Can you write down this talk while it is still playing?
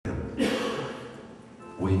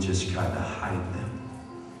we just kind of hide them.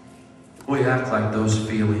 We act like those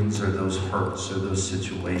feelings or those hurts or those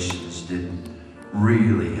situations didn't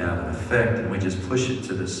really have an effect, and we just push it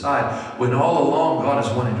to the side, when all along God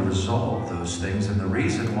is wanting to resolve those things. And the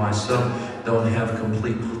reason why some don't have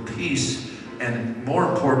complete peace, and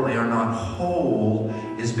more importantly are not whole,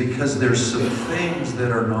 is because there's some things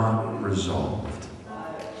that are not resolved.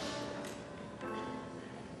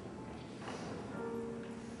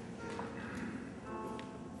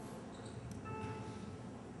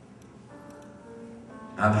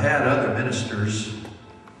 I've had other ministers, in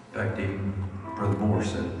fact even Brother Moore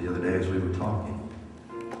said it the other day as we were talking,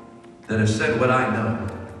 that have said what I know.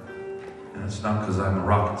 And it's not because I'm a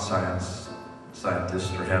rocket scientist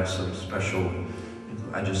or have some special,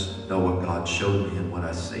 I just know what God showed me and what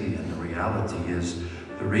I see. And the reality is,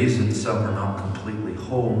 the reason some are not completely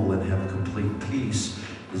whole and have complete peace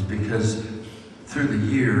is because through the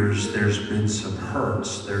years there's been some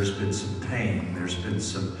hurts, there's been some pain, there's been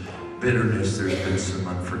some bitterness, there's been some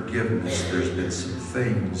unforgiveness, there's been some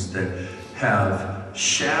things that have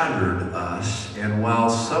shattered us. And while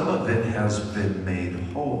some of it has been made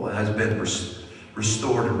whole, it has been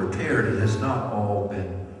restored and repaired, it has not all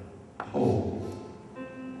been whole.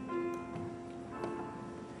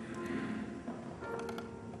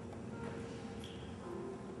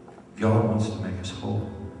 God wants to make us whole.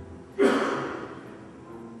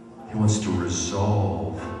 He wants to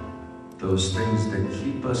resolve those things that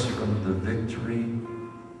keep us from the victory,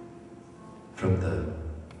 from the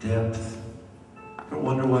depth. I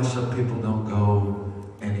wonder why some people don't go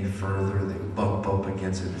any further. They bump up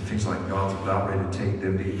against it. It feels like God's about ready to take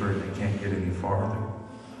them deeper and they can't get any farther.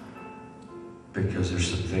 Because there's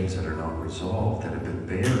some things that are not resolved, that have been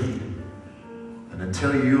buried. And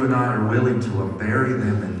until you and I are willing to unbury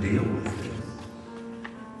them and deal with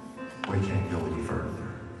them, we can't go any further.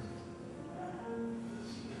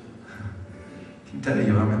 I can tell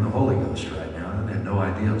you I'm in the Holy Ghost right now. I had no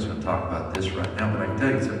idea I was going to talk about this right now, but I can tell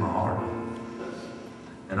you it's in my heart.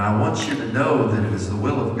 And I want you to know that it is the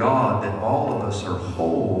will of God that all of us are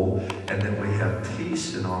whole and that we have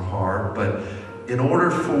peace in our heart. But in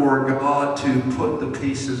order for God to put the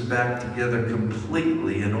pieces back together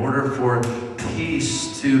completely, in order for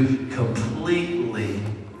peace to completely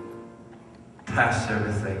pass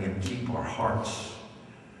everything and keep our hearts,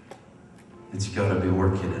 it's got to be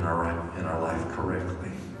working in our life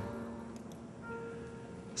correctly.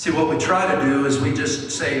 See, what we try to do is we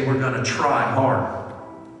just say we're going to try harder.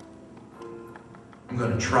 I'm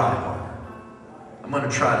going to try harder. I'm going to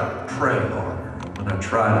try to pray harder. I'm going to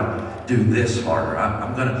try to do this harder.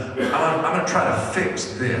 I'm going to try to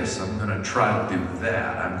fix this. I'm going to try to do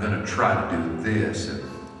that. I'm going to try to do this and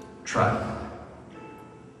try.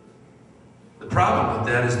 The problem with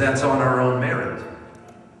that is that's on our own merit.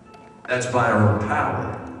 That's by our own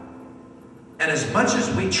power. And as much as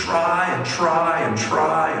we try and try and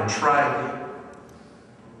try and try,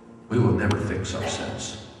 we will never fix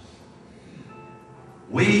ourselves.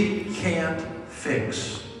 We can't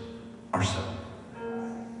fix ourselves.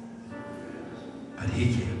 But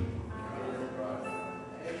He can.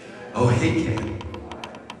 Oh, He can.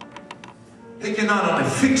 He can not only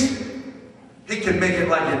fix it, He can make it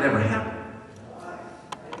like it never happened.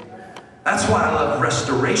 That's why I love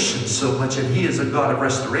restoration so much, and He is a God of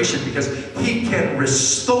restoration, because He can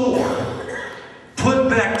restore, put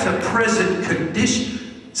back to present condition.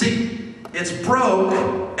 See, it's broke,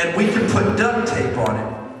 and we can put duct tape on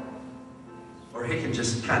it. Or He can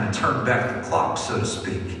just kind of turn back the clock, so to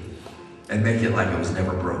speak, and make it like it was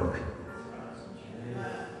never broke.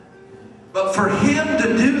 But for Him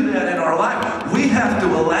to do that in our life, we have to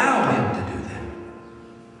allow Him to do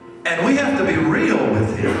that. And we have to be real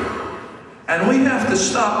with Him. And we have to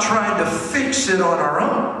stop trying to fix it on our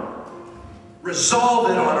own. Resolve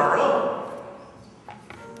it on our own.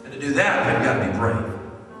 And to do that, we've got to be brave.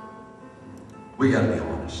 We got to be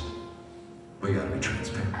honest. We got to be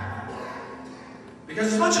transparent.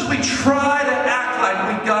 Because as much as we try to act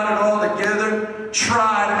like we got it all together,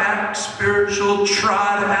 try to act spiritual,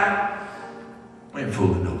 try to act, we ain't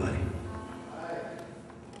fooling nobody.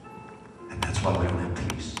 And that's why we don't have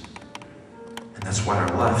peace. And that's why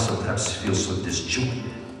our life sometimes feels so disjointed.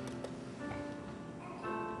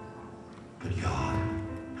 But God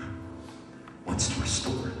wants to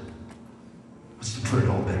restore it. Wants to put it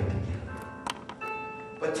all back together.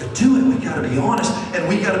 But to do it, we got to be honest, and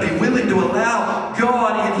we got to be willing to allow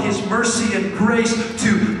God in His mercy and grace to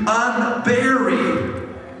unbury.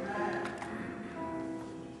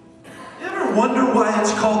 You ever wonder why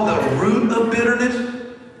it's called the root of bitterness?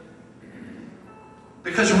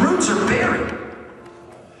 Because roots are buried.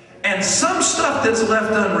 And some stuff that's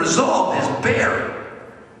left unresolved is buried.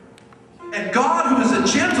 And God, who is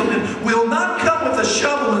a gentleman, will not come with a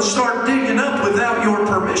shovel and start digging up without your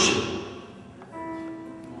permission.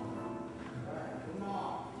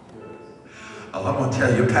 Oh, I'm going to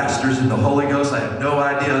tell you, pastors in the Holy Ghost, I have no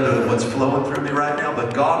idea what's flowing through me right now,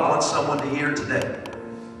 but God wants someone to hear today.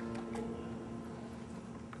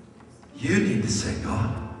 You need to say,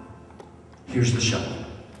 God, here's the shovel.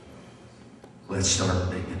 Let's start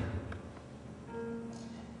digging.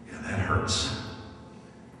 Yeah, that hurts.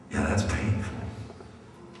 Yeah, that's painful.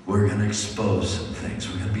 We're going to expose some things.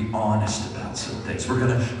 We're going to be honest about some things. We're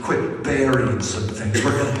going to quit burying some things.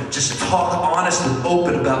 We're going to just talk honest and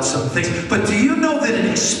open about some things. But do you know that in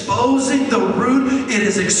exposing the root, it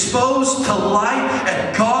is exposed to light,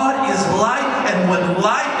 and God is light, and when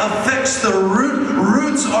light affects the root,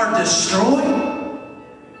 roots are destroyed?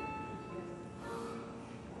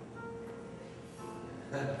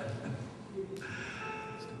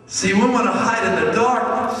 See, we want to hide in the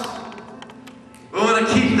darkness. We want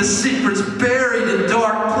to keep the secrets buried in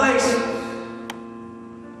dark places.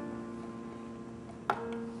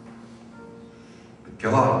 But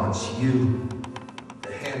God wants you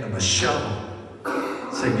to hand Him a shovel.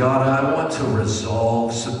 Say, God, I want to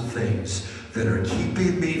resolve some things that are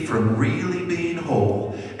keeping me from really being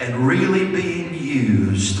whole and really being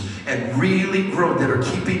used and really growing, that are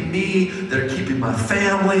keeping me, that are keeping my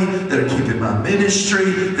family, that are keeping my ministry,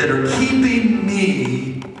 that are keeping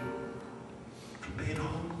me from being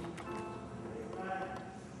whole.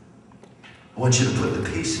 I want you to put the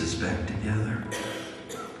pieces back together.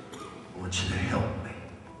 I want you to help me.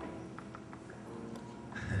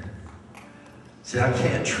 See, I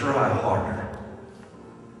can't try harder.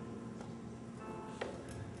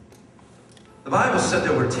 The Bible said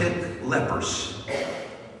there were 10 lepers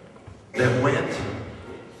that went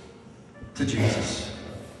to Jesus.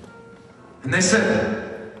 And they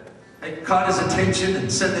said, they caught his attention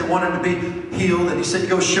and said they wanted to be healed. And he said,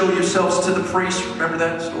 go show yourselves to the priest. Remember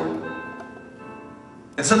that story?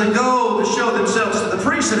 And so they go to show themselves to the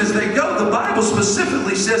priest. And as they go, the Bible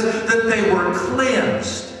specifically says that they were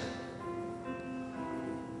cleansed.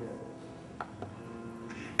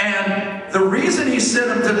 And the reason he sent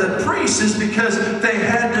them to the priest is because they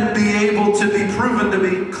had to be able to be proven to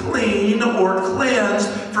be clean or cleansed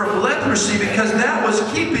from leprosy, because that was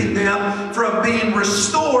keeping them from being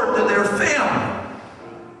restored to their family.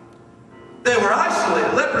 They were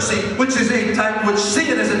isolated. Leprosy, which is a type, which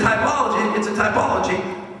sin is a typology. It's a typology,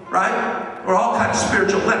 right? We're all kinds of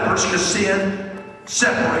spiritual lepers because sin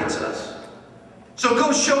separates us. So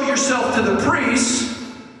go show yourself to the priest.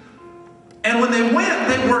 And when they went,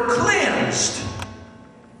 they were cleansed,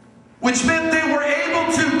 which meant they were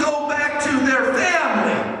able to go back to their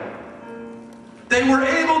family. They were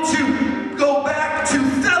able to go back to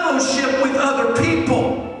fellowship with other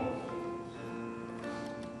people.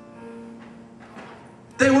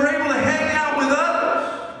 They were able to hang out with others.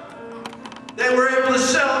 They were able to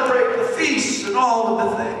celebrate the feasts and all of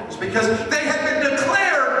the things because they had been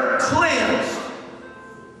declared cleansed.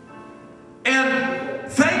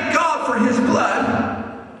 And thank God for His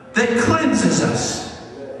blood that cleanses us.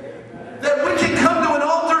 That we can come to an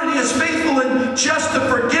altar and He is faithful and just to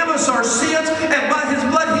forgive us our sins, and by His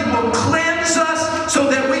blood He will cleanse us so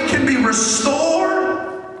that we can be restored.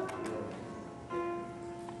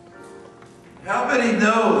 How many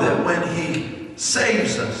know that when He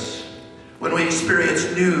saves us, when we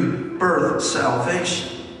experience new birth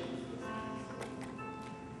salvation,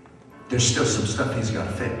 there's still some stuff He's got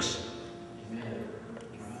to fix?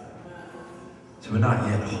 So we're not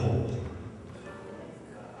yet whole.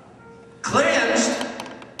 Cleansed,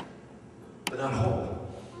 but not whole.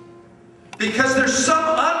 Because there's some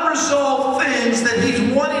unresolved things that He's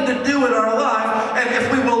wanting to do in our life, and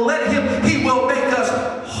if we will let Him, He will make us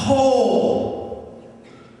whole.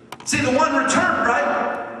 See, the one returned,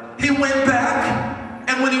 right? He went back,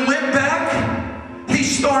 and when he went back, he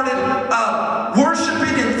started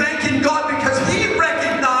worshiping and thanking God because he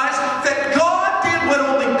recognized that God did what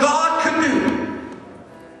only God could do.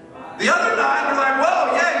 The other 9 were like,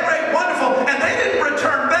 whoa, yeah, great, wonderful. And they didn't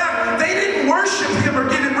return back. They didn't worship Him or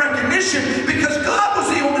give Him recognition because God was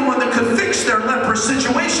the only one that could fix their leprous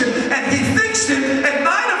situation. And He fixed it. And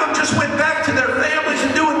 9 of them just went back to their families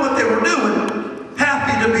and doing what they were doing,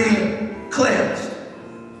 happy to be cleansed.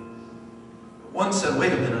 One said,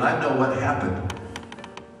 wait a minute, I know what happened.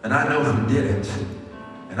 And I know who did it.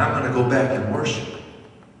 And I'm going to go back and worship.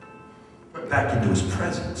 Went back into His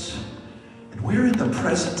presence. And we're in the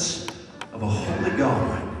presence of a holy God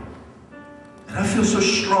right now. And I feel so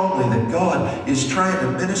strongly that God is trying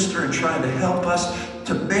to minister and trying to help us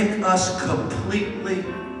to make us completely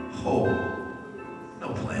whole.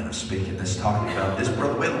 No plan of speaking this, talking about this.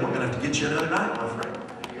 Brother Whalen, we're going to have to get you another night, my friend.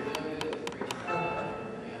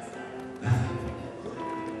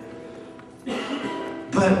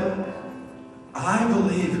 But I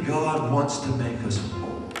believe God wants to make us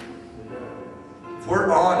whole. If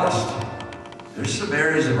we're honest, there's some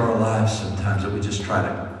areas of our lives sometimes that we just try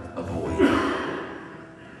to avoid.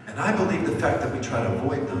 And I believe the fact that we try to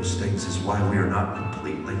avoid those things is why we are not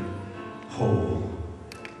completely whole.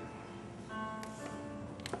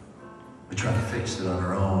 We try to fix it on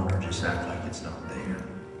our own or just act like it's not there.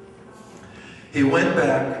 He went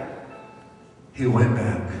back. He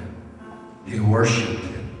worshiped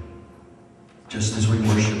him, just as we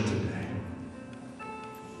worship today.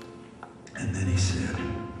 And then he said,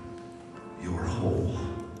 you are whole.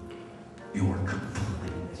 You are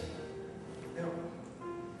complete. Now,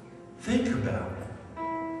 think about it.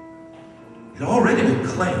 It had already been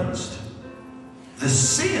cleansed. The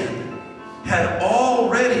sin had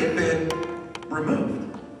already been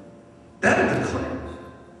removed. That had been cleansed.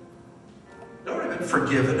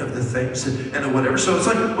 Forgiven of the things and whatever. So it's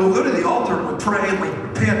like we'll go to the altar and we pray and we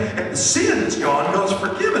repent and the sin is gone. God's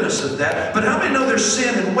forgiven us of that. But how many know there's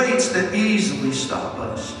sin and weights that easily stop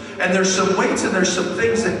us? And there's some weights and there's some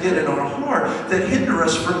things that get in our heart that hinder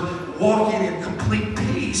us from walking in complete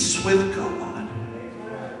peace with God.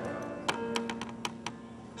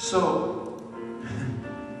 So,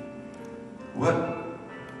 what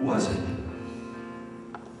was it?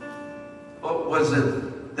 What was it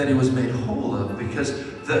that he was made whole of? Because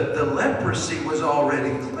the leprosy was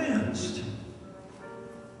already cleansed.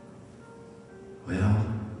 Well,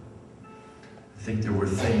 I think there were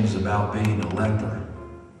things about being a leper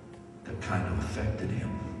that kind of affected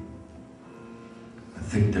him. I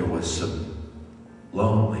think there was some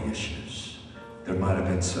lonely issues. There might have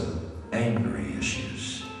been some angry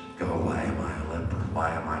issues. God, why am I a leper?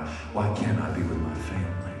 Why can't I be with my family?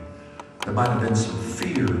 There might have been some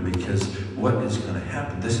fear because what is going to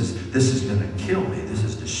happen? This is going to kill me. This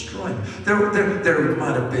is destroying me. There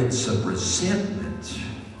might have been some resentment.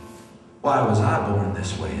 Why was I born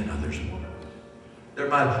this way and others weren't? There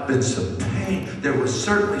might have been some pain. There was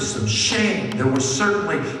certainly some shame. There were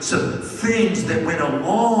certainly some things that went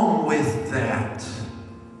along with that.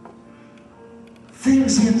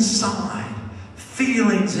 Things inside,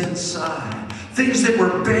 feelings inside. Things that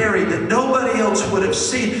were buried that nobody else would have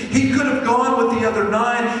seen. He could have gone with the other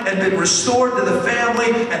 9 and been restored to the family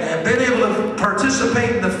and have been able to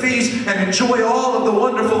participate in the feast and enjoy all of the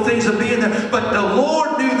wonderful things of being there. But the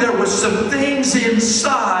Lord knew there was some things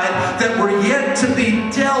inside that were yet to be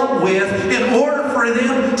dealt with in order for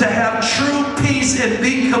them to have true peace and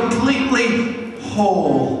be completely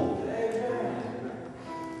whole.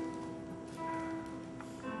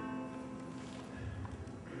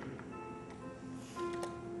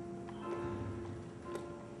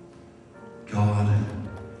 God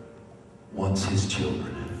wants his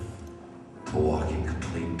children to walk in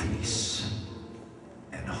complete peace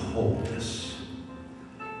and wholeness.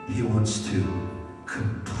 He wants to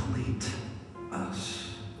complete us.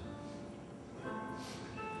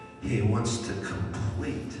 He wants to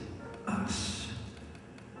complete us.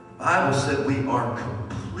 The Bible said we are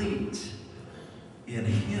complete in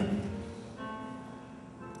him.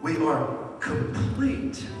 We are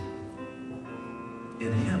complete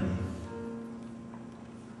in him.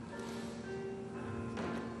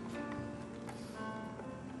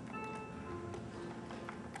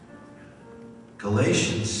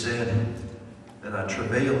 Galatians said that I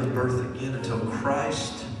travail in birth again until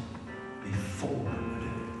Christ be formed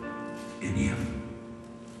in you.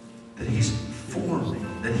 That he's forming,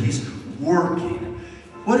 that he's working.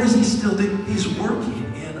 What is he still doing? He's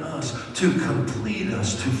working in us to complete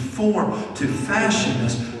us, to form, to fashion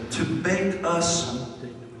us, to make us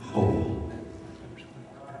whole.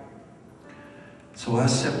 So I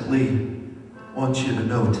simply want you to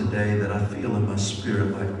know today that I feel in my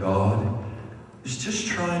spirit like God is just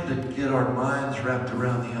trying to get our minds wrapped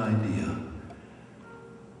around the idea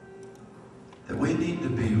that we need to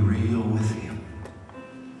be real with him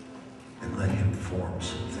and let him form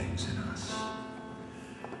some things in us.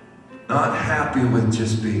 Not happy with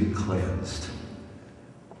just being cleansed,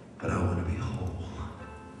 but I want to be whole.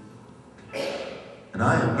 And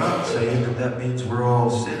I am not saying that that means we're all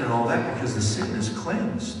sin and all that, because the sin is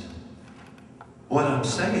cleansed. What I'm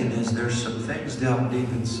saying is there's some things down deep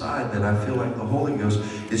inside that I feel like the Holy Ghost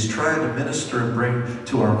is trying to minister and bring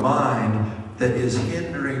to our mind that is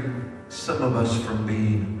hindering some of us from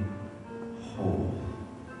being whole,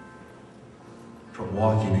 from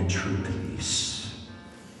walking in true peace.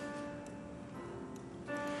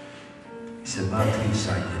 He said, my peace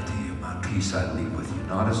I give to you, my peace I leave with you,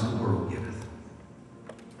 not as the world giveth.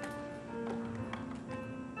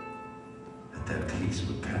 peace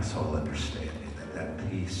would pass all understanding, that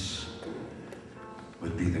peace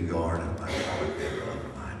would be the guard of my heart and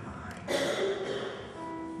of my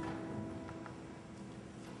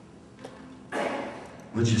mind.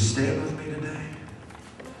 Would you stand with me today?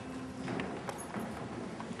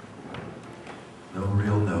 No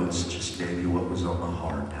real notes, just gave you what was on my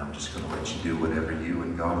heart. Now I'm just going to let you do whatever you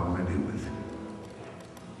and God want to do with it.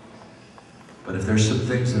 But if there's some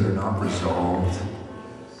things that are not resolved,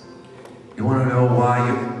 you want to know why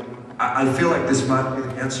I feel like this might be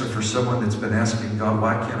the answer for someone that's been asking God,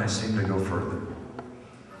 why can't I seem to go further?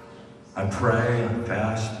 I pray, I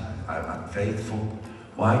fast, I'm faithful.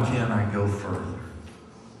 Why can't I go further?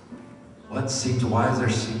 Why does there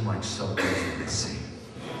seem like something's missing?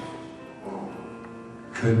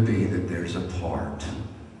 Could be that there's a part.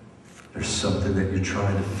 There's something that you're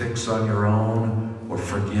trying to fix on your own or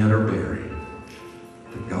forget or bury.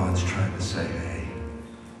 But God's trying to say, hey,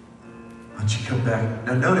 why don't you come back?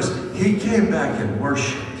 Now notice, he came back and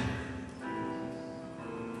worshiped.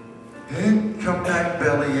 He didn't come back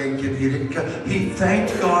belly aching. He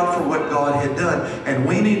thanked God for what God had done. And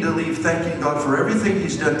we need to leave thanking God for everything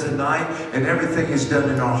he's done tonight and everything he's done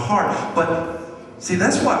in our heart. But see,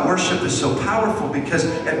 that's why worship is so powerful, because,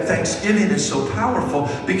 and thanksgiving is so powerful,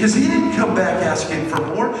 because he didn't come back asking for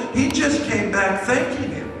more. He just came back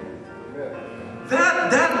thanking him.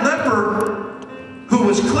 That leper who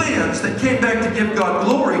was cleansed, that came back to give God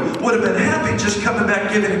glory, would have been happy just coming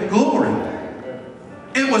back giving him glory.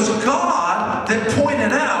 It was God that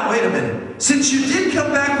pointed out, wait a minute, since you did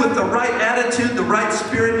come back with the right attitude, the right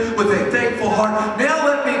spirit, with a thankful heart, now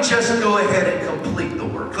let me just go ahead and complete the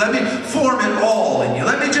work. Let me form it all in you.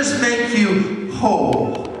 Let me just make you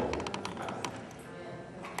whole.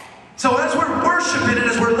 So as we're worshiping and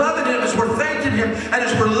as we're loving him, as we're thanking him, and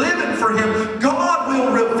as we're living for him, God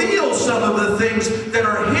will reveal some of the things that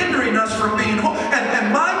are hindering us from being whole.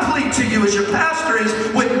 And my plea to you as your pastor is,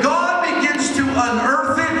 when God begins to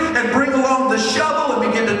unearth it and bring along the shovel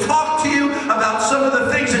and begin to talk to you about some of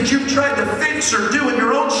the things that you've tried to fix or do in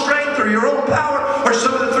your own strength or your own power, or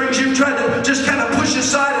some of the things you've tried to just kind of push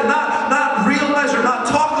aside and not realize or not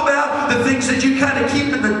talk about, the things that you kind of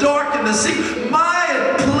keep in the dark and the secret,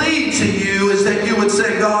 my plea to you is that you would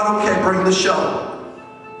say, God, okay, bring the shovel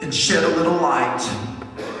and shed a little light,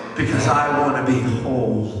 because I want to be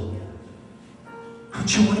whole.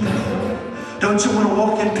 Don't you want to be whole? Don't you want to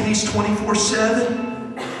walk in peace 24/7?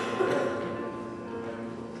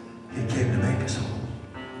 He came to make us whole.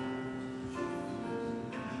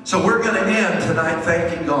 So we're going to end tonight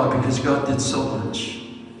thanking God, because God did so much.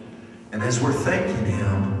 And as we're thanking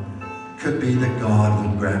him, could be that God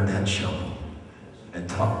would grab that shovel and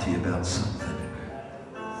talk to you about something.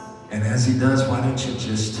 And as he does, why don't you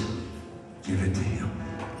just give it to him?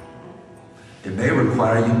 It may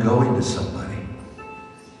require you going to somebody.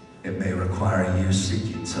 It may require you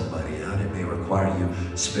seeking somebody out. It may require you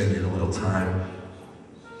spending a little time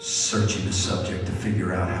searching the subject to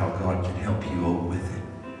figure out how God can help you with it.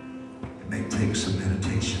 It may take some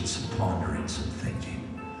meditation, some pondering, some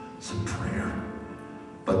thinking, some prayer.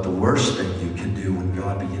 But the worst thing you can do when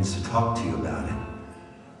God begins to talk to you about it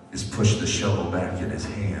is push the shovel back in his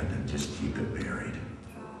hand and just keep it buried.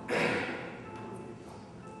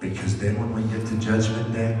 Because then when we get to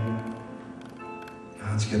Judgment Day,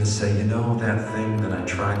 God's going to say, you know, that thing that I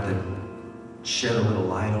tried to shed a little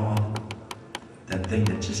light on, that thing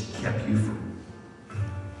that just kept you from...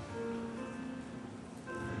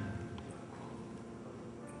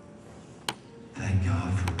 Thank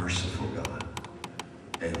God for merciful God,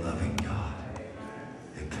 a loving God,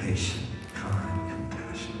 a patient, kind,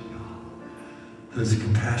 compassionate God, whose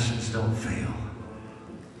compassions don't fail,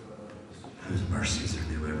 whose mercies are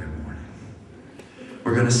new every morning.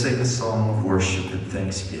 We're going to sing a song of worship and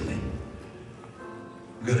thanksgiving.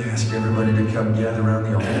 I'm going to ask everybody to come gather around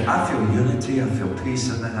the altar. I feel unity. I feel peace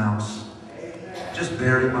in the house. Just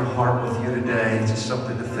burying my heart with you today. It's just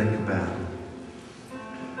something to think about.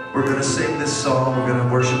 We're going to sing this song. We're going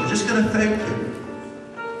to worship. We're just going to thank him.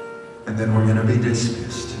 And then we're going to be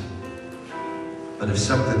dismissed. But if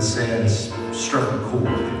something says, struck a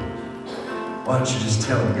chord, why don't you just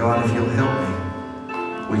tell him, God, if you'll help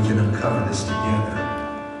me, we can uncover this together.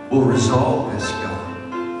 We'll resolve this, God,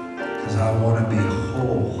 because I want to be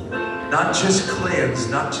whole. Not just cleansed,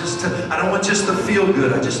 not just to, I don't want just to feel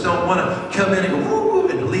good. I just don't want to come in and go, woo,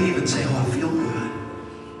 and leave and say, oh, I feel good.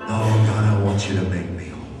 No, God, I want you to make me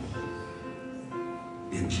whole.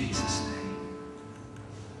 In Jesus' name.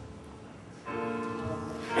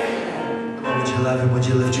 Come on, would you love him? Would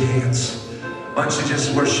you lift your hands? Why don't you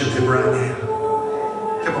just worship him right now?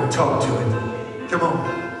 Come on, talk to him. Come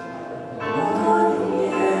on.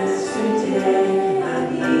 Yesterday.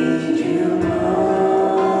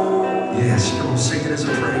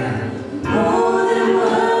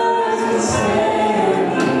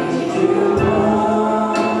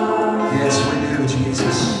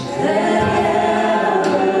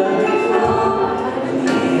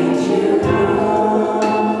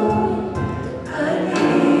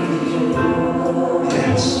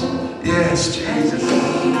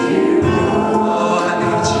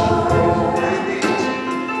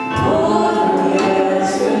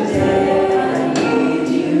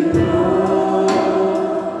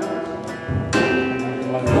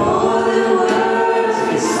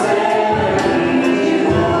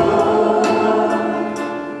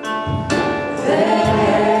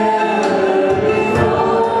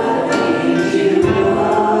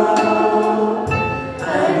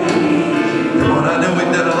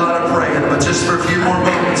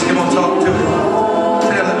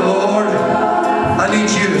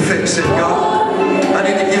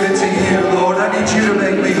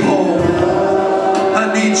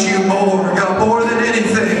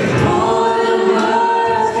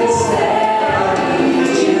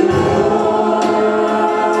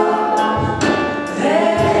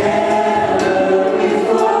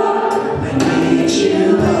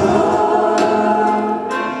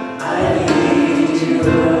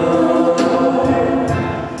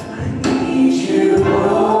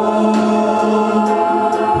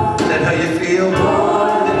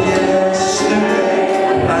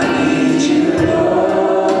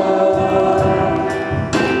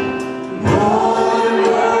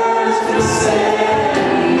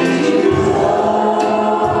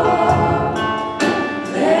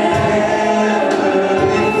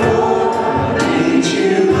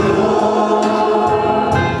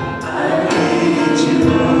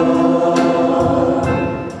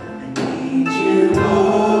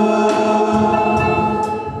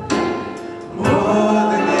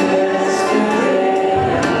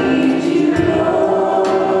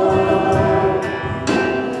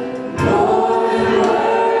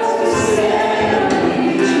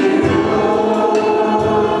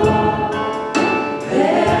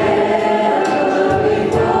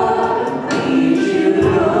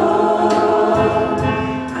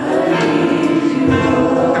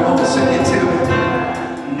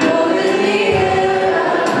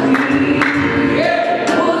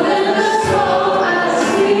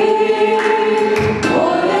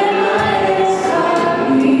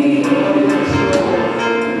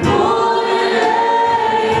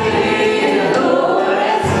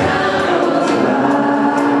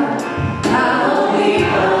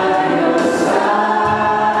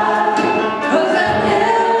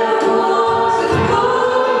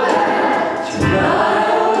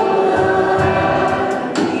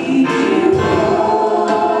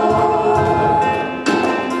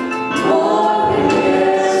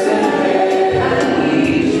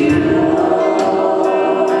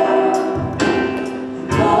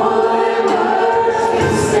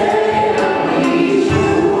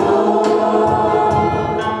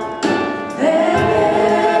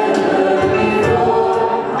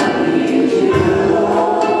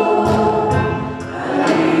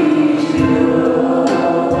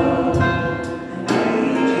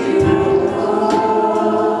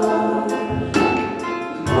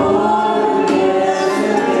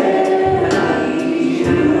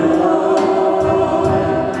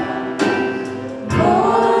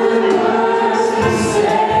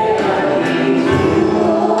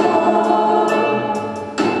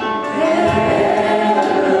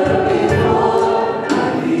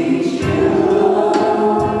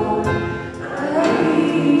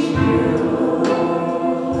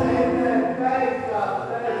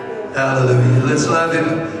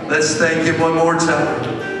 Let's thank Him one more time.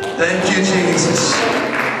 Thank you, Jesus.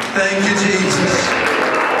 Thank you, Jesus.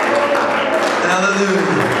 Hallelujah.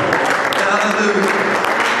 Hallelujah.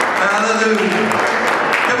 Hallelujah.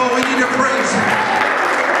 Come on, we need to praise Him.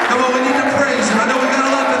 Come on, we need to praise Him. I know we got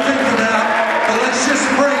a lot to think about, but let's just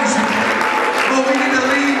praise Him. Come on, we need to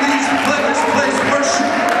leave this place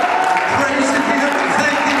worship, praising Him,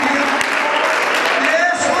 thanking Him.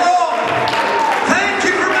 Yes, Lord. Thank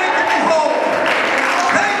you for making me whole.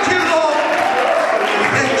 Thank you, Lord.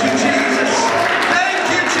 Thank you, Jesus. Thank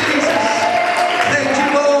you, Jesus. Thank you,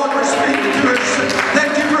 Lord, for speaking to us.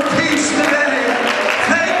 Thank you for peace today.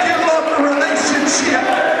 Thank you, Lord, for relationship.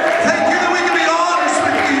 Thank you that we can be honest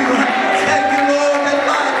with you. Thank you, Lord, that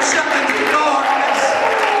light shines in darkness.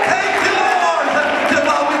 Thank you, Lord, that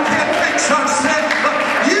while we can't fix ourselves,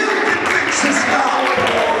 you can fix us, God.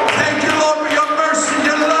 Thank you, Lord, for your mercy,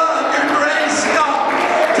 your love, your grace, God,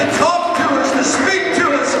 to talk to us, to speak to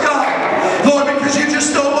us, God. Lord, because you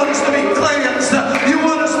just don't want us to be cleansed. You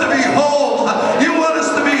want us to be whole. You want us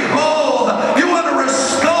to be whole. You want to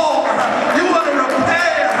restore. You want to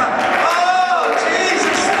repair. Oh,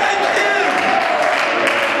 Jesus, thank you.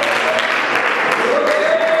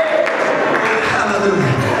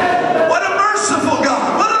 Hallelujah. What a merciful God.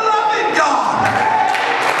 What a loving God.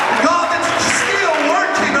 God that's still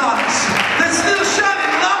working on us. That's still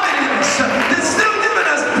shining loving in us. That's still giving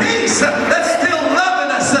us peace. That's still loving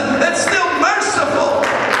us. That's still merciful.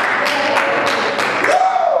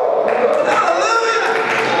 Hallelujah.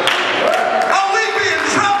 Oh, we'd be in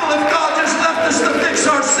trouble if God just left us to fix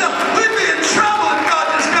ourselves. We'd be in trouble if God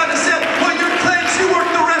just kind of said, well, your claims, you work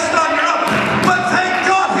the rest on your own. But thank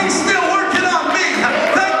God He's still working on me.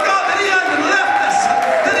 Thank God that He hasn't left us,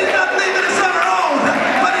 that He's not leaving us on our own,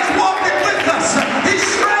 but He's walking with us. He's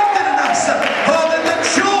strengthening us. Oh, that the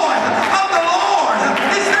joy of the Lord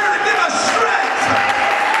is there to give us strength.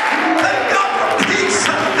 Thank God for peace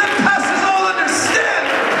that passes all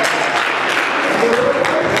understanding.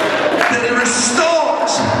 That He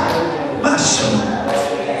restores my soul.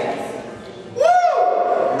 Woo!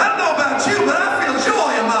 I don't know about you, but I feel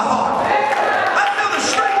joy in my heart. I feel the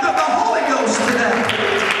strength of the Holy Ghost today.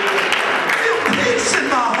 I feel peace in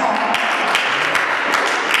my heart.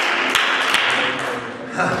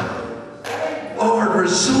 Lord,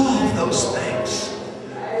 resolve those things.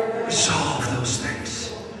 Resolve those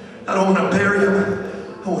things. I don't want to bury them.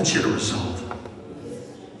 I want you to resolve them.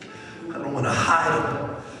 I don't want to hide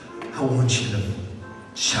them. I want you to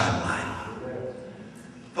shine light on them.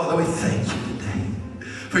 Father, we thank you today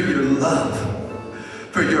for your love,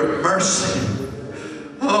 for your mercy,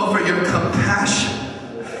 oh, for your compassion.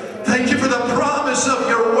 Thank you for the promise of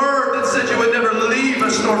your word that said you would never leave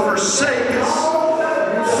us nor forsake us.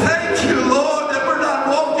 Thank you, Lord, that we're not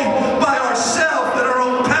walking by ourselves in our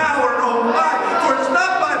own power and own might. For it's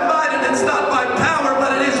not by might and it's not by power,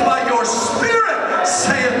 but it is by your Spirit,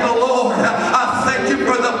 saith the Lord. I thank you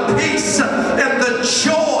for the peace and the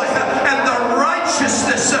joy and the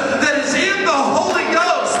righteousness that is in the Holy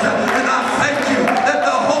Ghost. And I thank you that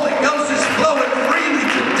the Holy Ghost is flowing freely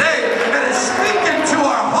today and is speaking to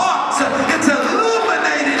our hearts. It's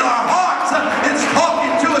illuminating our hearts. It's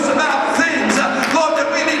talking to us about things, Lord, that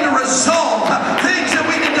we need to resolve, things that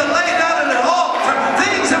we need to lay down at an altar,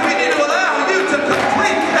 things that we need to allow you to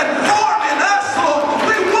complete and form in us, Lord.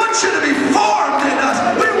 We want you to be formed in us.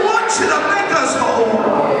 We want you to make us whole.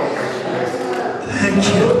 Thank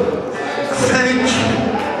you. Thank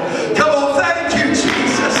you. Come on, thank you,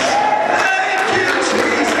 Jesus. Thank you,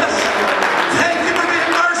 Jesus. Thank you for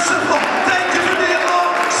being merciful. Thank you for being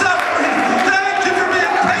long-suffering. Thank you for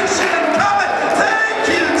being patient and coming. Thank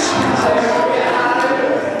you, Jesus.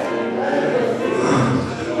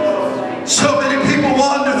 So many people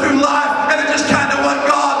wander through life and they just kind of want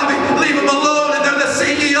God to leave them alone, and they're the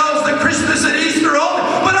CEOs, the Christmas and Easter only.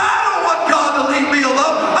 But I don't want God to leave me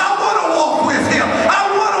alone. I want to walk with Him. I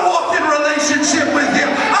want to walk in relationship with Him.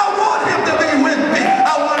 I want Him to be with me.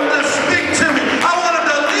 I want Him to speak to me. I want Him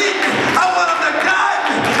to lead me. I want Him to guide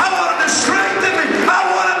me. I want Him to strengthen me. I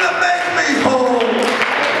want Him to make me whole.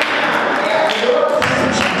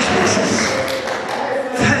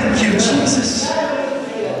 Thank you, Jesus.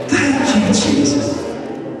 Thank you, Jesus.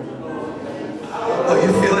 Oh,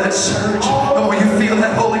 you feel that surge? Oh, you feel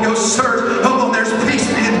that Holy Ghost surge? Oh, there's peace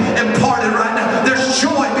being imparted right now. There's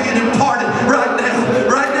joy being imparted right now.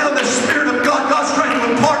 Right now, the Spirit of God, God's trying to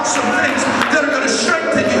impart some things that are going to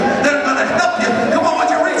strengthen you, that are going to help you. Come on, would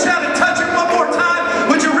you reach out and touch Him one more time?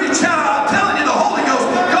 Would you reach out? I'm telling you, the Holy Ghost,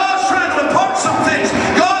 God's trying to impart some things.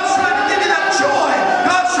 God's trying to give you that joy.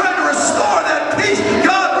 God's trying to restore that peace.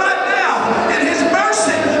 God, right now, in His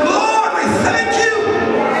mercy, Lord, we thank you.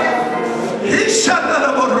 He shut that up.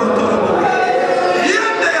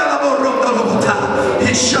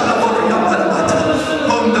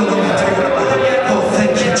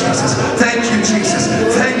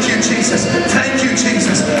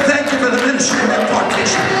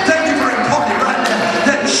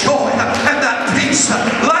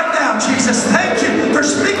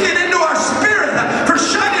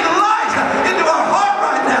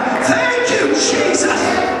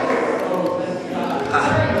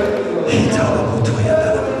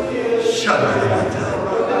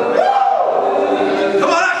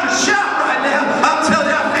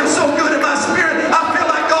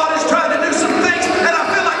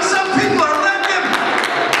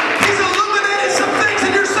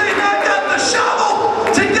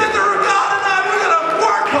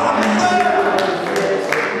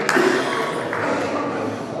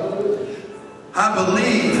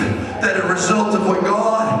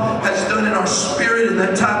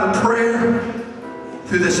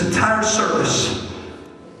 entire service,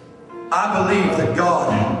 I believe that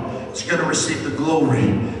God is going to receive the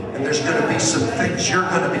glory. And there's going to be some things you're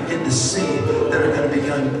going to begin to see that are going to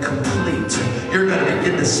become complete. You're going to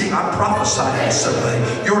begin to see, I'm prophesying to somebody,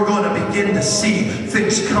 you're going to begin to see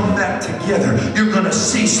things come back together. You're going to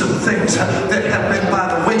see some things that have been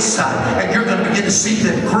by the wayside, and you're going to begin to see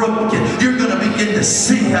them grow again. You're going to begin to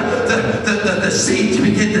see the seeds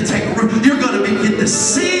begin to take root. You're going to begin to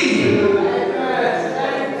see.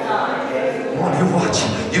 Come on, you're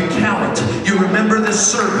watching. You count it. You remember this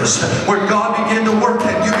service where God began to work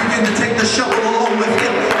and you begin to take the shovel along with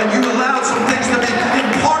Him, and you allowed some things to be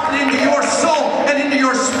imparted into your soul and into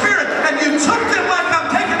your spirit, and you took them like I'm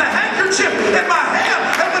taking a handkerchief in my hand,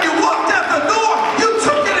 and when you walked out the door, you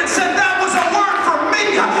took it and said, that was a word for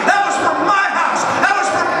me. That was for my house. That was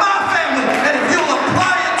for my family. And if you'll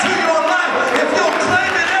apply it to your life, if you'll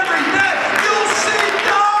claim it every day, you'll see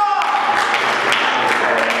God.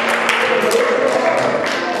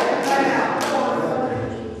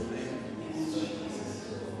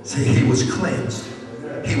 See, he was cleansed.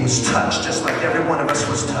 He was touched just like every one of us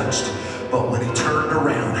was touched. But when he turned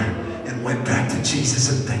around and went back to Jesus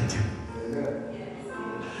and thanked Him,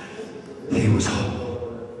 he was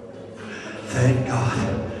whole. Thank God.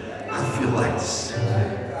 I feel like this.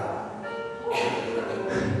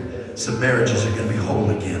 Some marriages are going to be whole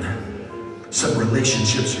again. Some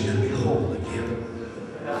relationships are going to be whole again.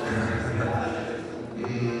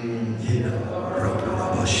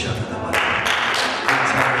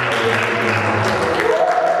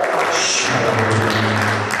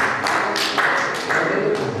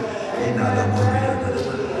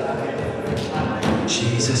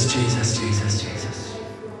 Jesus, Jesus, Jesus, Jesus.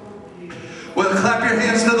 Well, clap your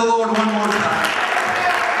hands to the Lord one more time.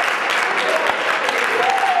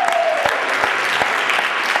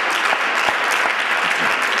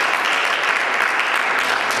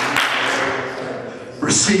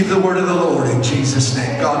 Receive the word of the Lord in Jesus'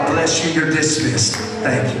 name. God bless you. You're dismissed.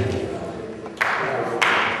 Thank you.